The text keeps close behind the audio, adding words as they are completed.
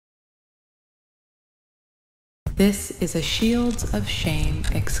This is a Shields of Shame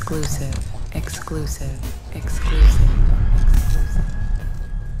exclusive.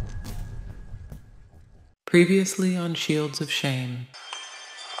 Previously on Shields of Shame.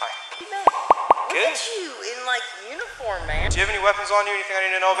 Hi. Look Good? at you in like uniform, man. Do you have any weapons on you? Anything I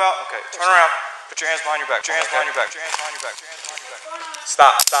need to know about? Okay, turn around. Put your hands behind your back. Put your hands behind your back. Put your hands behind your back. Put your hands behind your back.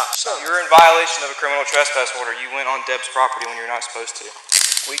 Stop. You're in violation of a criminal trespass order. You went on Deb's property when you're not supposed to.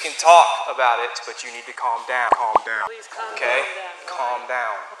 We can talk about it, but you need to calm down. Please calm Okay? down. Calm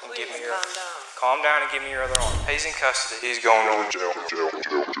down. And Please give me your calm down. calm down and give me your other arm. He's in custody. He's going to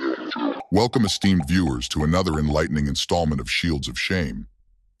jail. Welcome, esteemed viewers, to another enlightening installment of Shields of Shame.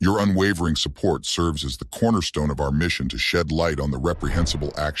 Your unwavering support serves as the cornerstone of our mission to shed light on the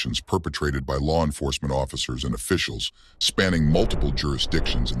reprehensible actions perpetrated by law enforcement officers and officials spanning multiple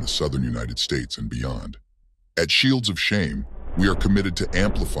jurisdictions in the southern United States and beyond. At Shields of Shame, we are committed to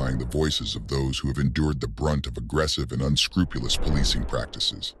amplifying the voices of those who have endured the brunt of aggressive and unscrupulous policing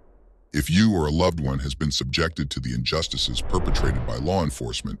practices. If you or a loved one has been subjected to the injustices perpetrated by law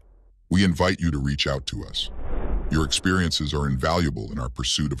enforcement, we invite you to reach out to us. Your experiences are invaluable in our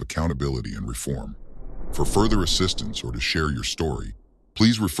pursuit of accountability and reform. For further assistance or to share your story,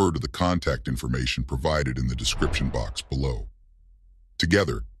 please refer to the contact information provided in the description box below.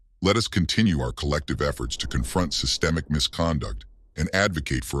 Together, let us continue our collective efforts to confront systemic misconduct and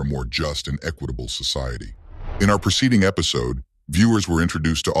advocate for a more just and equitable society. In our preceding episode, viewers were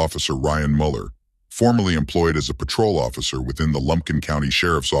introduced to Officer Ryan Mueller, formerly employed as a patrol officer within the Lumpkin County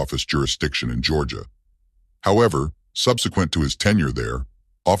Sheriff's Office jurisdiction in Georgia. However, subsequent to his tenure there,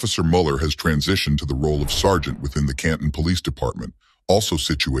 Officer Mueller has transitioned to the role of sergeant within the Canton Police Department, also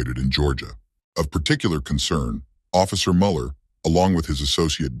situated in Georgia. Of particular concern, Officer Mueller, along with his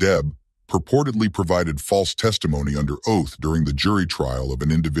associate Deb, purportedly provided false testimony under oath during the jury trial of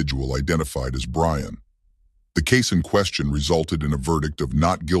an individual identified as Brian. The case in question resulted in a verdict of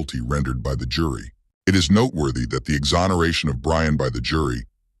not guilty rendered by the jury. It is noteworthy that the exoneration of Brian by the jury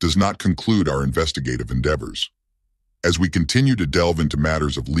does not conclude our investigative endeavors. As we continue to delve into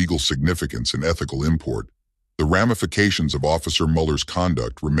matters of legal significance and ethical import, the ramifications of Officer Mueller's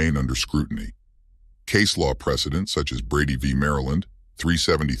conduct remain under scrutiny. Case law precedent such as Brady v. Maryland,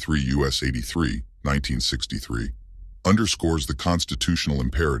 373 U.S. 83, 1963, underscores the constitutional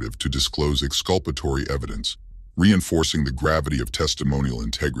imperative to disclose exculpatory evidence, reinforcing the gravity of testimonial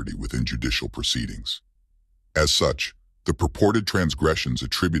integrity within judicial proceedings. As such, the purported transgressions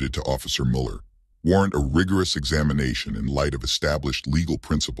attributed to Officer Mueller warrant a rigorous examination in light of established legal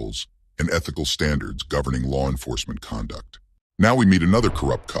principles and ethical standards governing law enforcement conduct. Now we meet another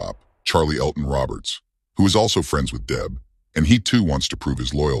corrupt cop, Charlie Elton Roberts, who is also friends with Deb, and he too wants to prove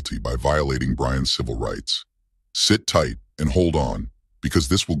his loyalty by violating Brian's civil rights. Sit tight and hold on, because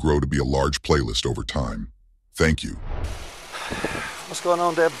this will grow to be a large playlist over time. Thank you. What's going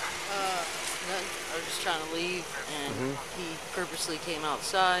on, Deb? Nothing. I was just trying to leave, and he purposely came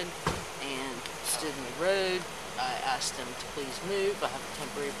outside and stood in the road. I asked him to please move. I have a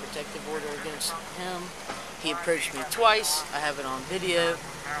temporary protective order against him. He approached me twice. I have it on video.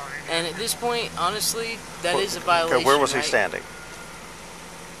 And at this point, honestly, that is a violation. Okay, where was he right? standing?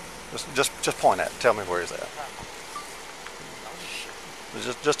 Just point at. Tell me where he's at.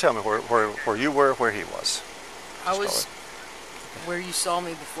 Just tell me where you were, where he was. I was where you saw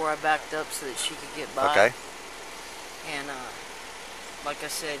me before I backed up so that she could get by. Okay. And like I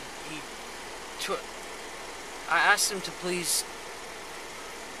said, I asked him to please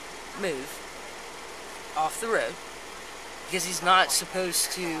move off the road because he's not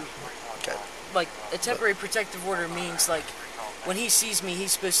supposed to. Okay. Like, a temporary protective order means, like, when he sees me,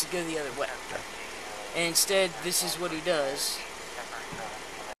 he's supposed to go the other way. Okay. And instead, this is what he does.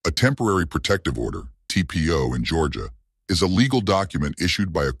 A temporary protective order, TPO in Georgia, is a legal document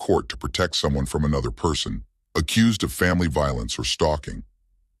issued by a court to protect someone from another person accused of family violence or stalking.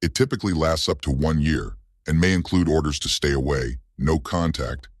 It typically lasts up to 1 year and may include orders to stay away, no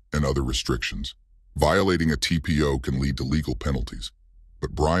contact, and other restrictions. Violating a TPO can lead to legal penalties,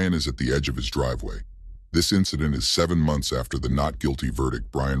 but Brian is at the edge of his driveway. This incident is 7 months after the not guilty verdict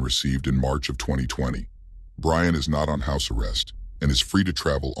Brian received in March of 2020. Brian is not on house arrest and is free to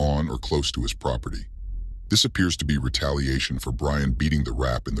travel on or close to his property. This appears to be retaliation for Brian beating the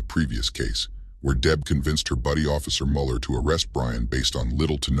rap in the previous case, where Deb convinced her buddy Officer Mueller to arrest Brian based on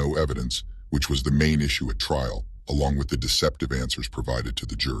little to no evidence, which was the main issue at trial, along with the deceptive answers provided to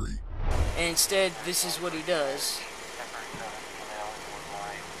the jury. And instead, this is what he does.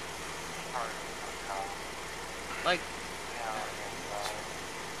 Like,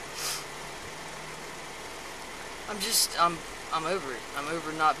 I'm I'm over it. I'm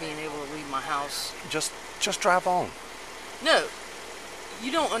over not being able to leave my house. Just drive on. No,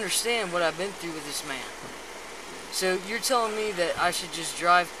 you don't understand what I've been through with this man. So you're telling me that I should just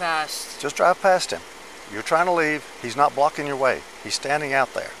drive past? Just drive past him. You're trying to leave. He's not blocking your way. He's standing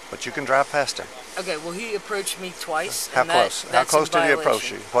out there, but you can drive past him. Okay, well, he approached me twice. How close? How close did he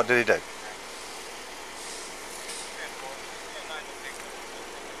approach you? What did he do?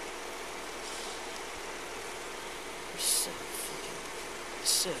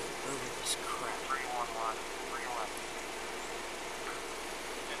 So over this crap. 311. 311.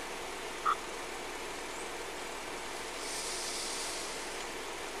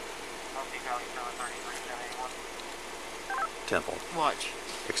 Okay, Charlie, 733, 781. Temple. Watch.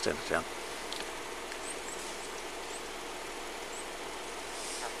 Extended, yeah.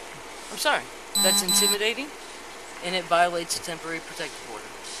 I'm sorry. That's intimidating, and it violates a temporary protective order.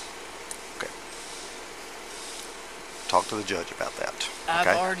 Okay. Talk to the judge about that.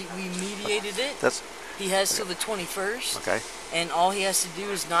 We mediated it. He has till the 21st. Okay. And all he has to do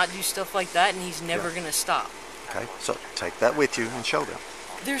is not do stuff like that, and he's never going to stop. Okay, so take that with you and show them.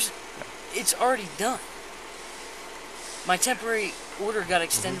 It's already done. My temporary order got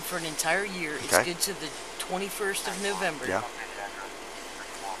extended for an entire year. It's good to the 21st of November. Yeah.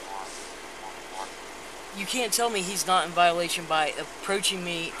 You can't tell me he's not in violation by approaching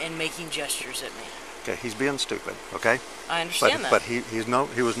me and making gestures at me. Okay, he's being stupid, okay? I understand that. But he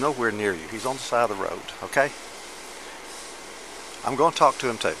was nowhere near you. He's on the side of the road, okay? I'm going to talk to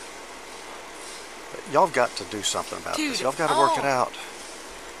him too. Y'all have got to do something about this. Y'all have got to work it out.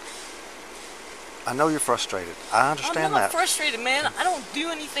 I know you're frustrated. I understand that. I'm not frustrated, man. I don't do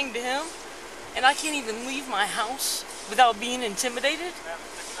anything to him, and I can't even leave my house without being intimidated.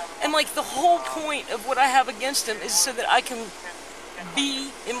 And like the whole point of what I have against him is so that I can be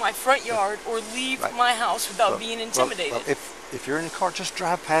in my front yard or leave my house without being intimidated. Well, if you're in your car, just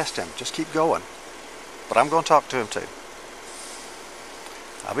drive past him. Just keep going. But I'm going to talk to him too.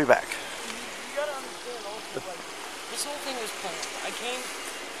 I'll be back. You gotta understand also, like, this whole thing was planned. I came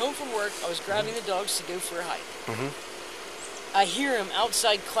home from work, I was grabbing the dogs to go for a hike. I hear him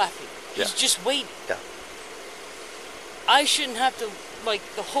outside clapping. He's just waiting. Yeah. I shouldn't have to, like,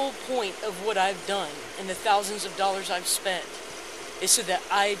 the whole point of what I've done and the thousands of dollars I've spent is so that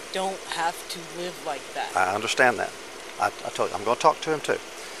I don't have to live like that. I understand that. I told you, I'm going to talk to him too.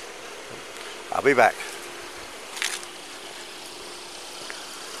 I'll be back.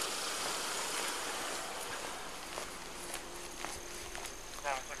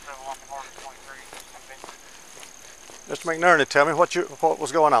 Mr. McNerney, tell me what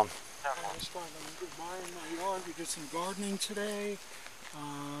was going on. I was trying to admire my yard. We did some gardening today.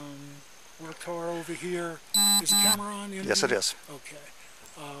 Worked hard over here. Is the camera on? Yes, it is. Okay.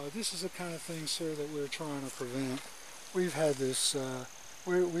 This is the kind of thing, sir, that we're trying to prevent. We've had this,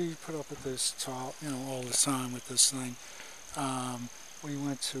 we put up with this talk, all the time with this thing. We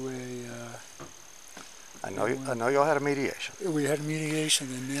went to I know y'all had a mediation. We had a mediation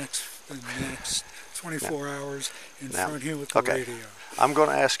the next 24 hours in front here with the radio. I'm going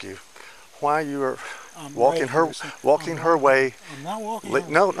to ask you why you are walking her way. I'm not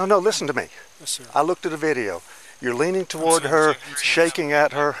walking. No, listen to me. Yes, sir. I looked at a video. You're leaning toward her, shaking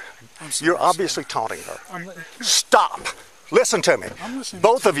at her. You're obviously taunting her. Stop. Listen to me.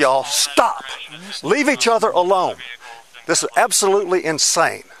 Both of y'all, stop. Leave each other alone. This is absolutely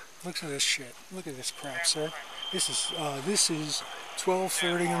insane. Look at this shit. Look at this crap, sir. This is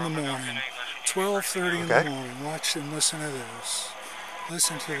 12:30 in the morning. 12:30 in the morning. Watch and listen to this.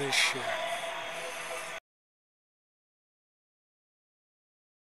 Listen to this shit.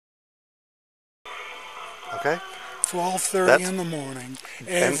 Okay? 12:30 in the morning.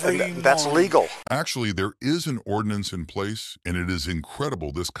 Every morning. That's legal. Actually, there is an ordinance in place, and it is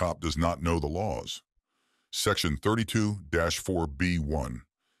incredible this cop does not know the laws. Section 32-4B1.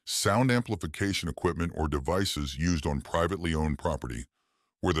 Sound amplification equipment or devices used on privately owned property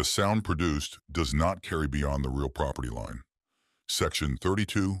where the sound produced does not carry beyond the real property line. Section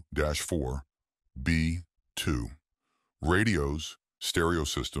 32-4B2. Radios, stereo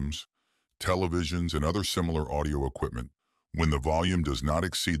systems, televisions, and other similar audio equipment when the volume does not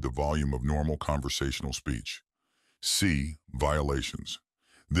exceed the volume of normal conversational speech. C. Violations.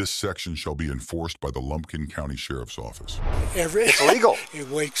 This section shall be enforced by the Lumpkin County Sheriff's Office. It's illegal. It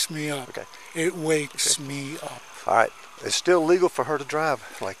wakes me up. Okay. It wakes me up. All right. It's still legal for her to drive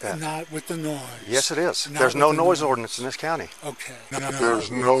like that. Not with the noise. Yes, it is. There's no noise ordinance in this county. Okay.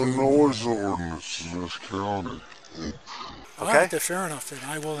 There's no noise ordinance in this county. All right, fair enough then.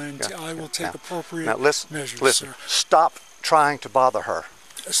 I will take appropriate measures, listen. sir. Stop trying to bother her.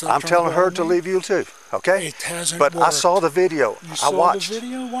 I'm telling her to leave you too, okay? It hasn't But worked. I saw the video. You I saw watched the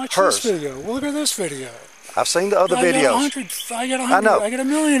video? Watch hers. this video. Well, look at this video. I've seen the other videos. I got 100. I know. I got a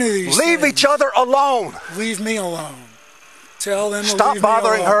million of these. Leave each other alone. Leave me alone. Tell them to Stop leave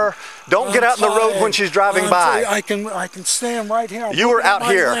bothering me alone. her. Don't get out in the road when she's driving by. I can stand right here. You were out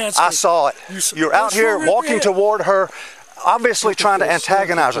here. I saw it. You're out here walking toward her, obviously trying to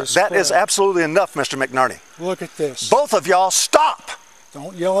antagonize her. That is absolutely enough, Mr. McNerney. Look at this. Both of y'all, stop.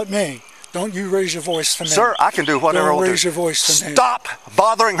 Don't yell at me. Don't you raise your voice to me. Sir, I can do whatever I want to do. Don't raise your voice to me. Stop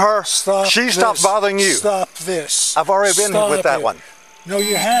bothering her. Stop She this. stops bothering you. Stop this. I've already been Stop with that it. one. No,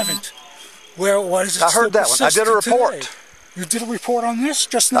 you haven't. What is it? I heard that one. I did a report. Today? You did a report on this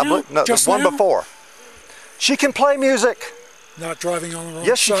just now? No, just the one now? before. She can play music. Not driving on the wrong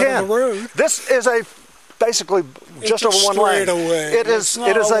Yes, she side can. of the road. This is basically just over one lane. Away. It is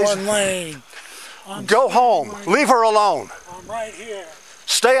one lane. Go home. Leave her alone. I'm right here.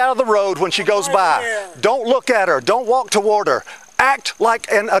 Stay out of the road when she goes by. Here. Don't look at her. Don't walk toward her. Act like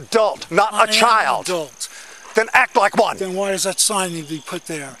an adult, not a child. An adult. Then act like one. Then why does that sign need to be put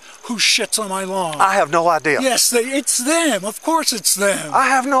there? Who shits on my lawn? I have no idea. Yes, it's them. Of course it's them. I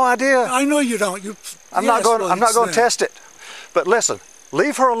have no idea. I know you don't. I'm not going to test it. But listen,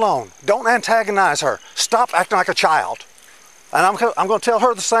 leave her alone. Don't antagonize her. Stop acting like a child. And I'm going to tell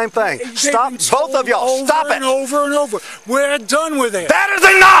her the same thing. Stop, both of y'all. Stop it. Over and over. We're done with it. That is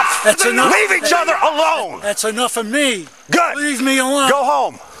enough. That's enough. Leave each other alone. That's enough of me. Good. Leave me alone. Go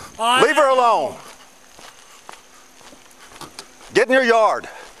home. Leave her alone. Get in your yard.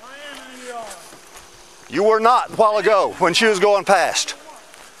 I am in the yard. You were not a while ago when she was going past.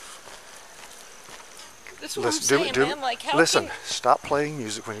 That's what I'm saying, man. Like, how listen, can... stop playing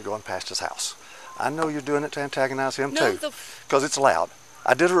music when you're going past his house. I know you're doing it to antagonize him No, too, because it's loud.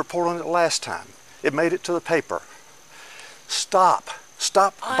 I did a report on it last time. It made it to the paper. Stop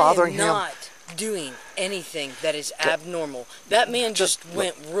bothering him. I am not doing anything that is abnormal. That man just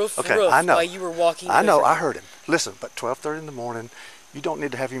went roof I know. while you were walking. I know. over I him. heard him. Listen, but 12:30 in the morning, you don't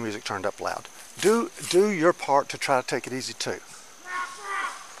need to have your music turned up loud. Do your part to try to take it easy too.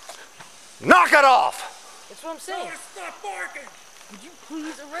 Knock it off! That's what I'm saying. Stop barking. Would you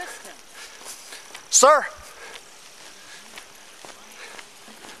please arrest him? Sir,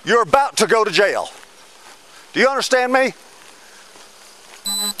 you're about to go to jail. Do you understand me?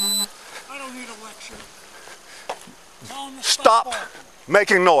 I don't need a lecture. Tell him to Stop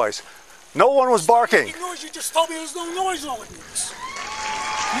making noise. No one was barking. Noise. You just told me there's no noise ordinance.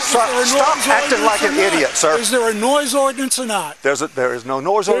 Stop acting like an idiot, sir. Is there a noise ordinance or not? There is no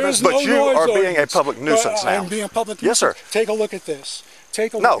noise ordinance, but you are being a public nuisance now. I'm being a public Yes, nuisance? sir. Take a look at this.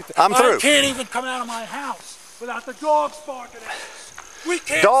 Take a look at this. I'm through. I can't even come out of my house without the dogs barking at us. We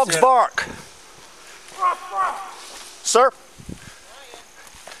can't Dogs sit. bark. Sir?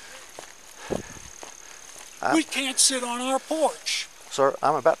 We can't sit on our porch. Sir,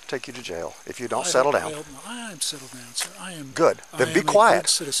 I'm about to take you to jail if you don't settle down. I am settled down, sir. I am good. Then I be am quiet. A good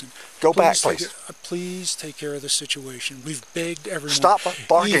citizen. Go back, please. Please take care of the situation. We've begged everyone. Stop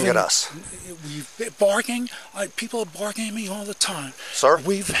barking at us. Barking. People are barking at me all the time. Sir,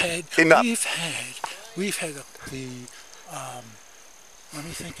 we've had enough. We've had let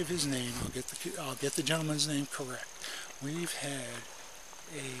me think of his name. I'll get the gentleman's name correct. We've had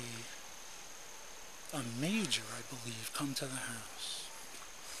a major, I believe, come to the house.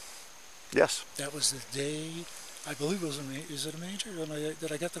 Yes. That was the day, I believe it was is it a major?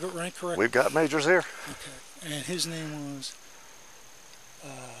 Did I get the rank correct? We've got majors here. Okay. And his name was,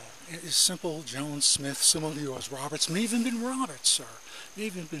 is simple Jones Smith, similar to yours, Roberts. May even been Roberts, sir. May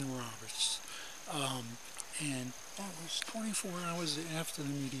even been Roberts. And it was 24 hours after the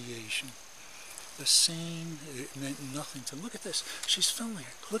mediation. The scene, it meant nothing to. Look at this. She's filming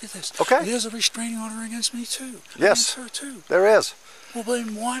it. Look at this. Okay. There's a restraining order against me too. Yes. Against her too. There is. Well,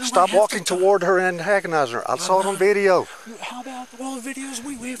 then why do Stop walking toward her and antagonizing her. I saw it on video. How about all the videos?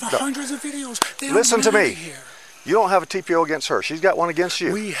 We have hundreds of videos. Listen to me. You don't have a TPO against her. She's got one against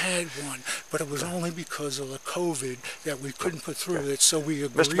you. We had one, but it was only because of the COVID that we couldn't put through it. So we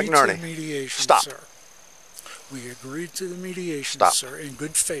agreed to the mediation, sir. We agreed to the mediation, sir, in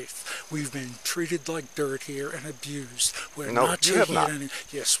good faith. We've been treated like dirt here and abused. We're not taking it any.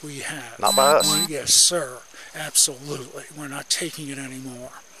 Yes, we have. Not by us. Yes, sir. Absolutely. We're not taking it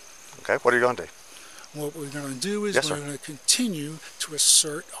anymore. Okay, what are you going to do? What we're going to do is we're going to continue to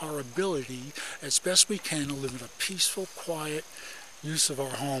assert our ability as best we can to live in a peaceful, quiet, use of our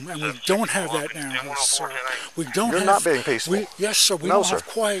home, and we don't have that now, sir. We don't. You're not being peaceful. Yes, sir. We No, don't sir. have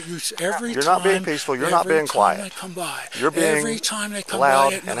quiet use every time. You're not being peaceful. You're not being quiet. Every time they come by. You're being every time they come loud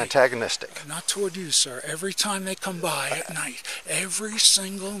by at and night. antagonistic. Not toward you, sir. Every time they come by at night, every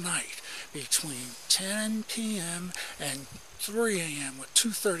single night, between 10 p.m. and 3 a.m. or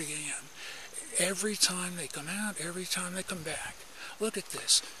 2:30 a.m. Every time they come out, every time they come back. Look at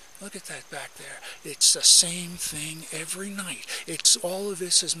this. Look at that back there. It's the same thing every night. All of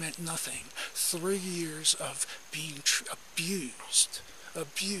this has meant nothing. 3 years of being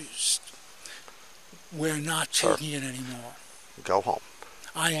abused. We're not taking it anymore. Go home.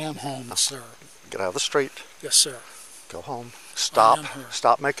 I am home, sir. Get out of the street. Yes, sir. Go home.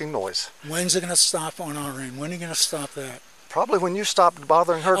 Stop making noise. When's it going to stop on our end? When are you going to stop that? Probably when you stop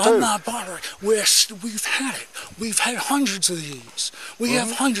bothering her, too. I'm not bothering. We've had it. We've had hundreds of these. We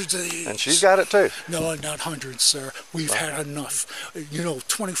have hundreds of these. And she's got it, too. No, not hundreds, sir. We've had enough.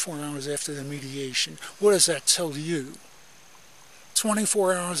 24 hours after the mediation. What does that tell you?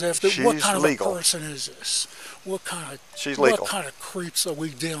 24 hours after. What kind of a person is this? What kind of creeps are we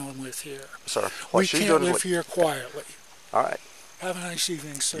dealing with here? Sir, we can't live here quietly. All right. Have a nice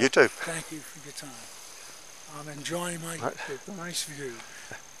evening, sir. You too. Thank you for your time. I'm enjoying the nice view.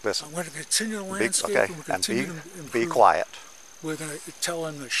 Listen. I'm going to continue the landscape and we'll continue to improve. Be quiet. We're going to tell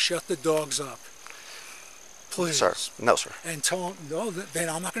them to shut the dogs up. Please. Sir. No, sir. And tell them, no, then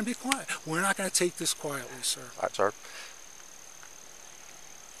I'm not going to be quiet. We're not going to take this quietly, sir. All right, sir.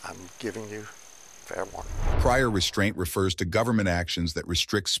 I'm giving you fair warning. Prior restraint refers to government actions that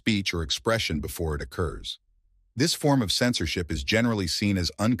restrict speech or expression before it occurs. This form of censorship is generally seen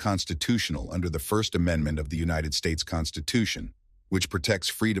as unconstitutional under the First Amendment of the United States Constitution, which protects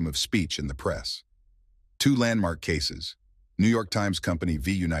freedom of speech in the press. Two landmark cases, New York Times Company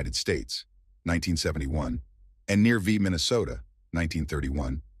v. United States, 1971, and Near v. Minnesota,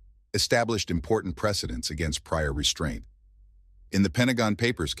 1931, established important precedents against prior restraint. In the Pentagon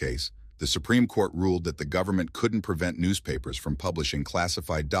Papers case, the Supreme Court ruled that the government couldn't prevent newspapers from publishing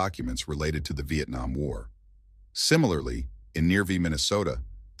classified documents related to the Vietnam War. Similarly, in Near v. Minnesota,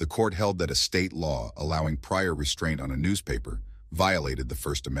 the court held that a state law allowing prior restraint on a newspaper violated the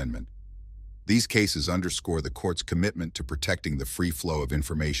First Amendment. These cases underscore the court's commitment to protecting the free flow of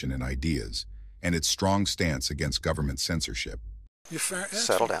information and ideas, and its strong stance against government censorship.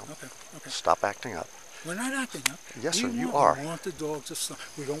 Settle down. Okay. Stop acting up. We're not acting up. Yes, sir, you are. We want the dog to stop.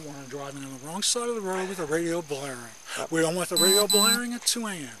 We don't want them driving on the wrong side of the road with the radio blaring. We don't want the radio blaring at 2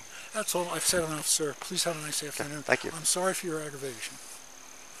 a.m. That's all. I've said enough, sir. Please have a nice afternoon. Okay, thank you. I'm sorry for your aggravation.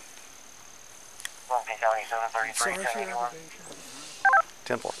 Sorry for your aggravation.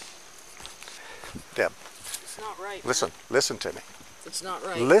 10-4. Deb. It's not right. Listen to me. It's not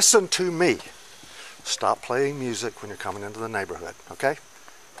right. Listen to me. Stop playing music when you're coming into the neighborhood, okay?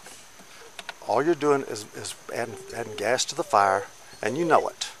 All you're doing is adding gas to the fire, and you know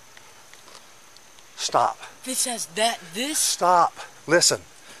it. Stop. Stop. Listen.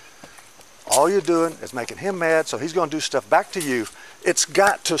 All you're doing is making him mad, so he's going to do stuff back to you. It's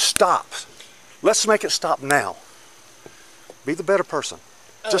got to stop. Let's make it stop now. Be the better person.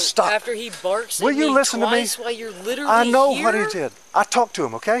 Just stop. After he barks Will at you me listen twice to me? while you're literally I know here? what he did. I talked to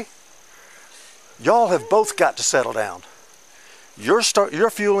him, okay? Y'all have both got to settle down. You're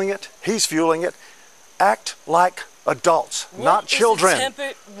fueling it. He's fueling it. Act like adults, not children.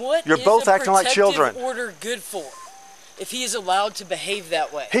 You're both acting like children. What is a protective order good for? If he is allowed to behave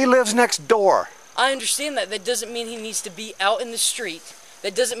that way. He lives next door. I understand that. That doesn't mean he needs to be out in the street.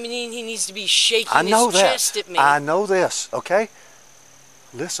 That doesn't mean he needs to be shaking his chest at me. I know this, okay?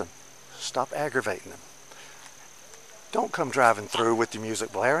 Listen, stop aggravating him. Don't come driving through with your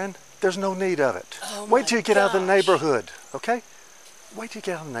music blaring. There's no need of it. Oh Wait till you get out of the neighborhood, okay? Wait till you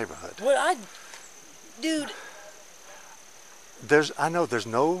get out of the neighborhood. Dude. I know there's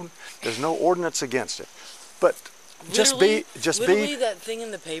no ordinance against it, but literally that thing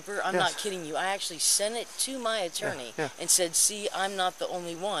in the paper. I'm not kidding you. I actually sent it to my attorney and said, "See, I'm not the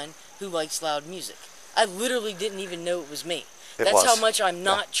only one who likes loud music." I literally didn't even know it was me. That's how much I'm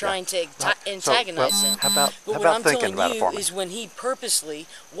not trying to antagonize him. But what I'm telling you is when he purposely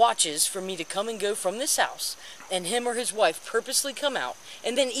watches for me to come and go from this house, and him or his wife purposely come out,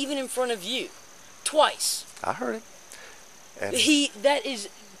 and then even in front of you, twice. I heard him. And that is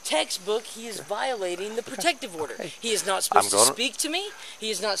textbook. He is violating the protective order. He is not supposed to speak to me. He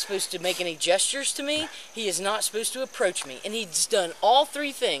is not supposed to make any gestures to me. He is not supposed to approach me. And he's done all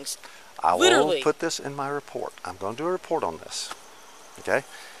three things. I will put this in my report. I'm going to do a report on this. Okay?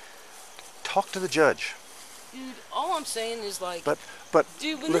 Talk to the judge. Dude, all I'm saying is like, But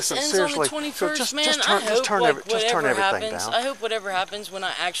dude, when listen, this ends seriously, on the so 21st, man, just I turn, hope like, just turn whatever everything happens, down. I hope whatever happens when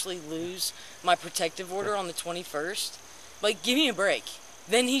I actually lose my protective order on the 21st, like, give me a break.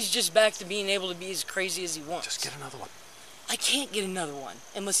 Then he's just back to being able to be as crazy as he wants. Just get another one. I can't get another one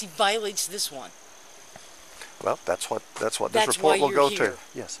unless he violates this one. Well, that's what this report will go to.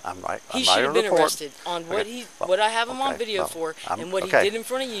 Yes, I'm right. He should have been arrested on what what I have him on video for, and what he did in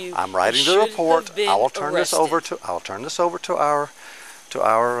front of you. I'm writing the report. I will turn this over to our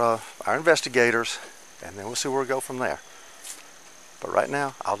investigators, and then we'll see where we go from there. But right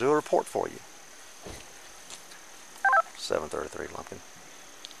now, I'll do a report for you. 733 Lumpkin.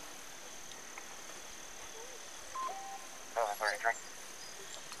 733.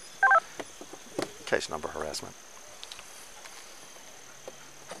 Case number harassment.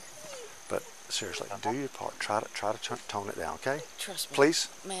 But seriously, do your part. Try to tone it down, okay? Trust me. Please?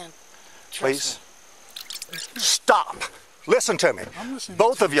 Man. Please. Stop. Listen to me.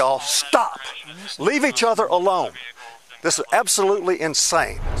 Both of y'all, stop. Leave each other alone. This is absolutely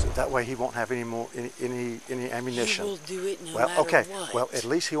insane. So that way he won't have any more any ammunition. He will do it no well, matter okay. what. Well, at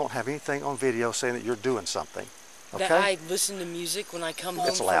least he won't have anything on video saying that you're doing something. Okay? That I listen to music when I come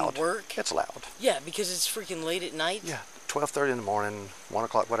home from work. It's loud. Yeah, because it's freaking late at night. Yeah, 12:30 in the morning, 1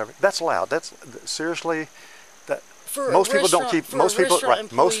 o'clock, whatever. That's loud. That's seriously. That most people don't keep. Most people,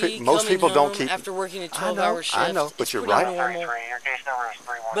 right? Most people don't keep. After working a 12-hour shift. I know, but you're right. Normal.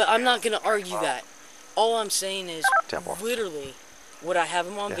 But I'm not going to argue that. All I'm saying is, literally, what I have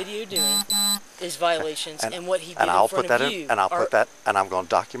him on video doing is violations, and what he did in front of you. And I'll put that, and I'm going to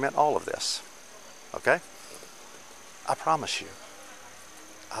document all of this. Okay? I promise you.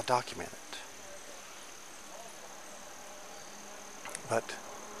 I'll document it. But,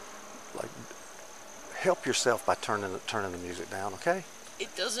 like, help yourself by turning the music down, okay?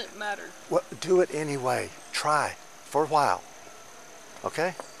 It doesn't matter. Well, do it anyway. Try for a while.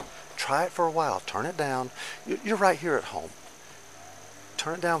 Okay? Try it for a while. Turn it down. You're right here at home.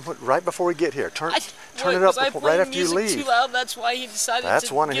 Turn it down right before we get here. Turn it up right after you leave. Too loud? That's why he decided That's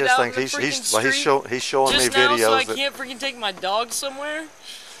to one of get his out things. He's showing me just now, videos. So I can't freaking take my dog somewhere.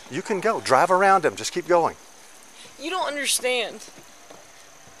 You can go. Drive around him. Just keep going. You don't understand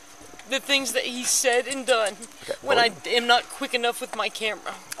the things that he said and done when I am not quick enough with my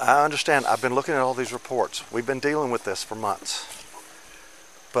camera. I understand. I've been looking at all these reports. We've been dealing with this for months.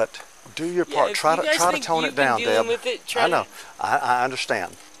 But do your part. Try to tone it down, Deb. I know. I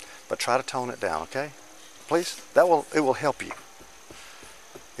understand. But try to tone it down, okay? Please. It will help you.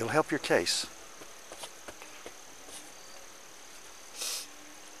 It'll help your case.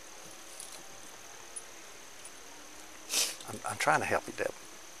 I'm trying to help you, Deb.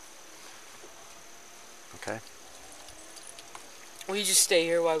 Okay? Will you just stay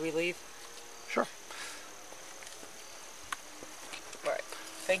here while we leave? Sure. All right.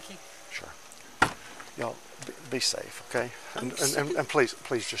 Thank you. Sure. Y'all, be safe, okay? And please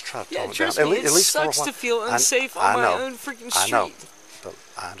just try to tone it trust down. Me, at least sucks for to feel unsafe on my own freaking street. I know. But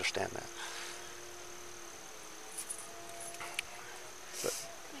I understand that. But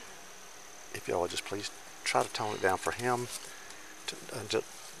if y'all would just please try to tone it down for him.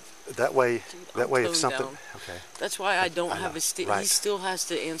 That way, if something. Down. Okay. That's why I don't have a right. He still has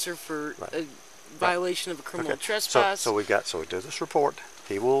to answer for a violation of a criminal trespass. So we do this report.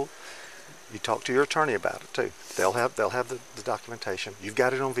 You talk to your attorney about it too. They'll have the documentation. You've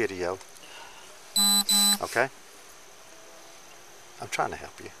got it on video. Okay? I'm trying to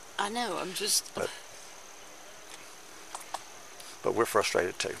help you. I know, I'm just But we're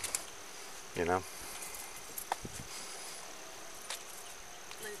frustrated too. You know?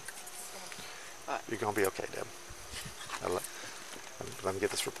 You're gonna be okay, Deb. Let me get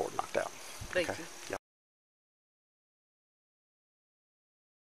this report knocked out. Thank you. Yeah.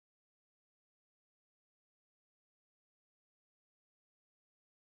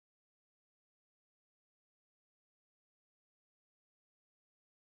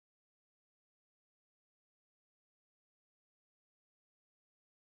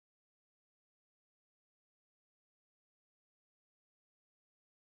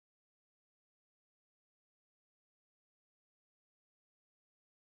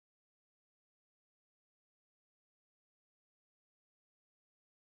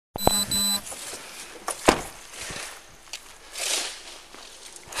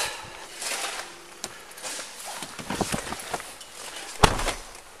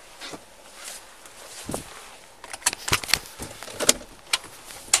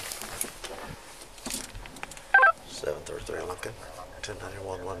 Lumpkin,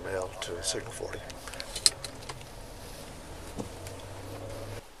 1091 1 mail to Signal 40.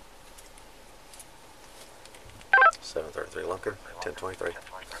 1023 Lumpkin, 1023.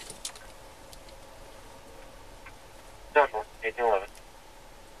 Judgment, 1811.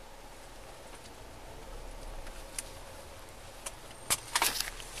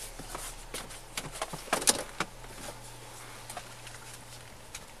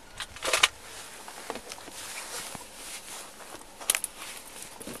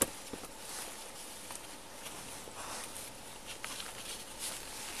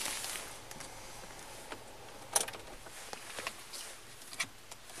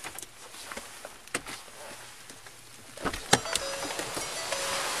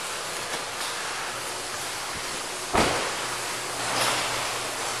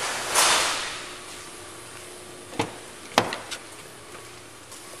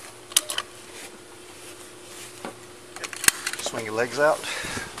 Swing your legs out,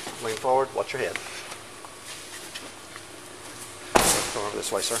 lean forward, watch your head. Come over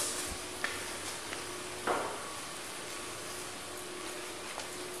this way, sir.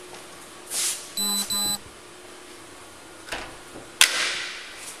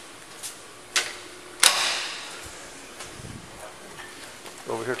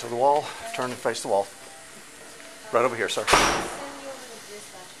 Go over here to the wall, turn and face the wall. Right over here, sir.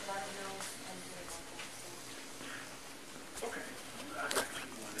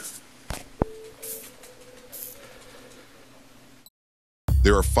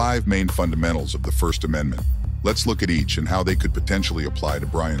 There are 5 main fundamentals of the First Amendment. Let's look at each and how they could potentially apply to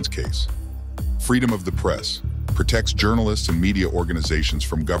Brian's case. Freedom of the press protects journalists and media organizations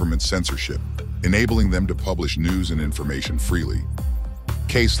from government censorship, enabling them to publish news and information freely.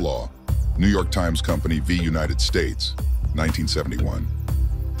 Case law, New York Times Company v. United States, 1971.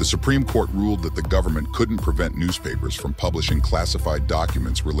 The Supreme Court ruled that the government couldn't prevent newspapers from publishing classified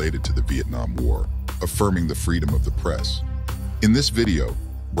documents related to the Vietnam War, affirming the freedom of the press. In this video,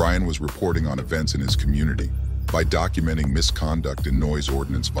 Brian was reporting on events in his community. By documenting misconduct and noise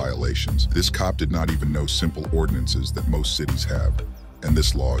ordinance violations, this cop did not even know simple ordinances that most cities have, and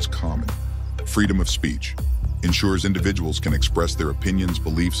this law is common. Freedom of speech ensures individuals can express their opinions,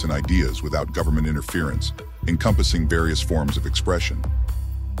 beliefs, and ideas without government interference, encompassing various forms of expression.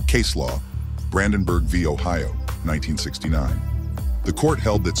 Case law, Brandenburg v. Ohio, 1969. The court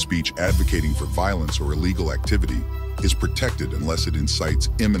held that speech advocating for violence or illegal activity is protected unless it incites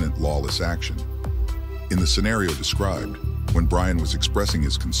imminent lawless action. In the scenario described, when Brian was expressing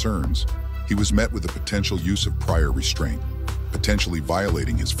his concerns, he was met with a potential use of prior restraint, potentially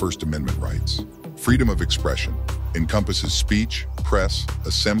violating his First Amendment rights. Freedom of expression encompasses speech, press,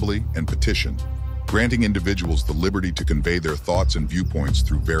 assembly, and petition, granting individuals the liberty to convey their thoughts and viewpoints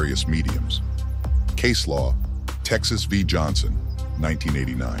through various mediums. Case law, Texas v. Johnson,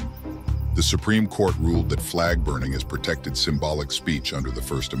 1989. The Supreme Court ruled that flag burning is protected symbolic speech under the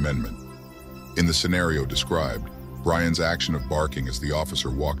First Amendment. In the scenario described, Brian's action of barking as the officer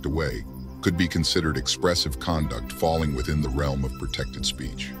walked away could be considered expressive conduct falling within the realm of protected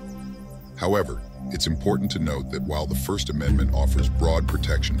speech. However, it's important to note that while the First Amendment offers broad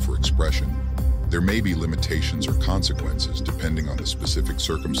protection for expression, there may be limitations or consequences depending on the specific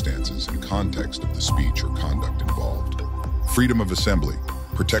circumstances and context of the speech or conduct involved. Freedom of assembly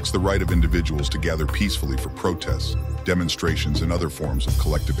protects the right of individuals to gather peacefully for protests, demonstrations, and other forms of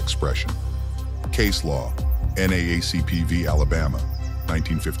collective expression. Case law, NAACP v. Alabama,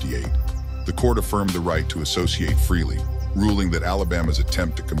 1958. The court affirmed the right to associate freely, ruling that Alabama's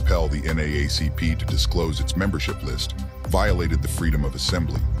attempt to compel the NAACP to disclose its membership list violated the freedom of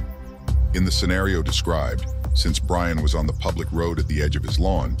assembly. In the scenario described, since Brian was on the public road at the edge of his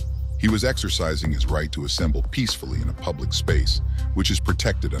lawn, he was exercising his right to assemble peacefully in a public space, which is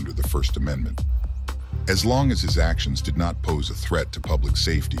protected under the First Amendment. As long as his actions did not pose a threat to public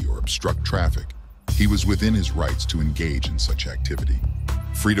safety or obstruct traffic, he was within his rights to engage in such activity.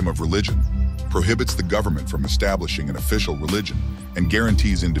 Freedom of religion prohibits the government from establishing an official religion and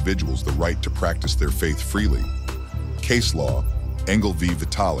guarantees individuals the right to practice their faith freely. Case law, Engel v.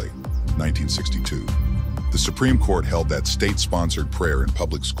 Vitale, 1962. The Supreme Court held that state-sponsored prayer in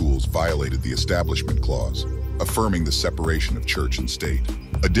public schools violated the Establishment Clause, affirming the separation of church and state.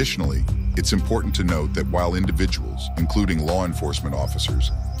 Additionally, it's important to note that while individuals, including law enforcement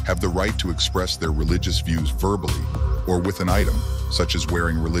officers, have the right to express their religious views verbally or with an item, such as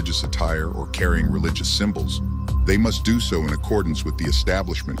wearing religious attire or carrying religious symbols, they must do so in accordance with the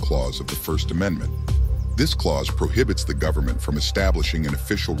Establishment Clause of the First Amendment. This clause prohibits the government from establishing an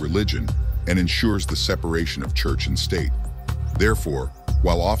official religion and ensures the separation of church and state. Therefore,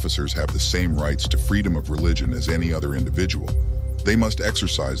 while officers have the same rights to freedom of religion as any other individual, they must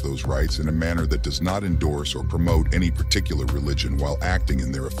exercise those rights in a manner that does not endorse or promote any particular religion while acting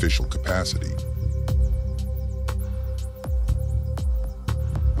in their official capacity.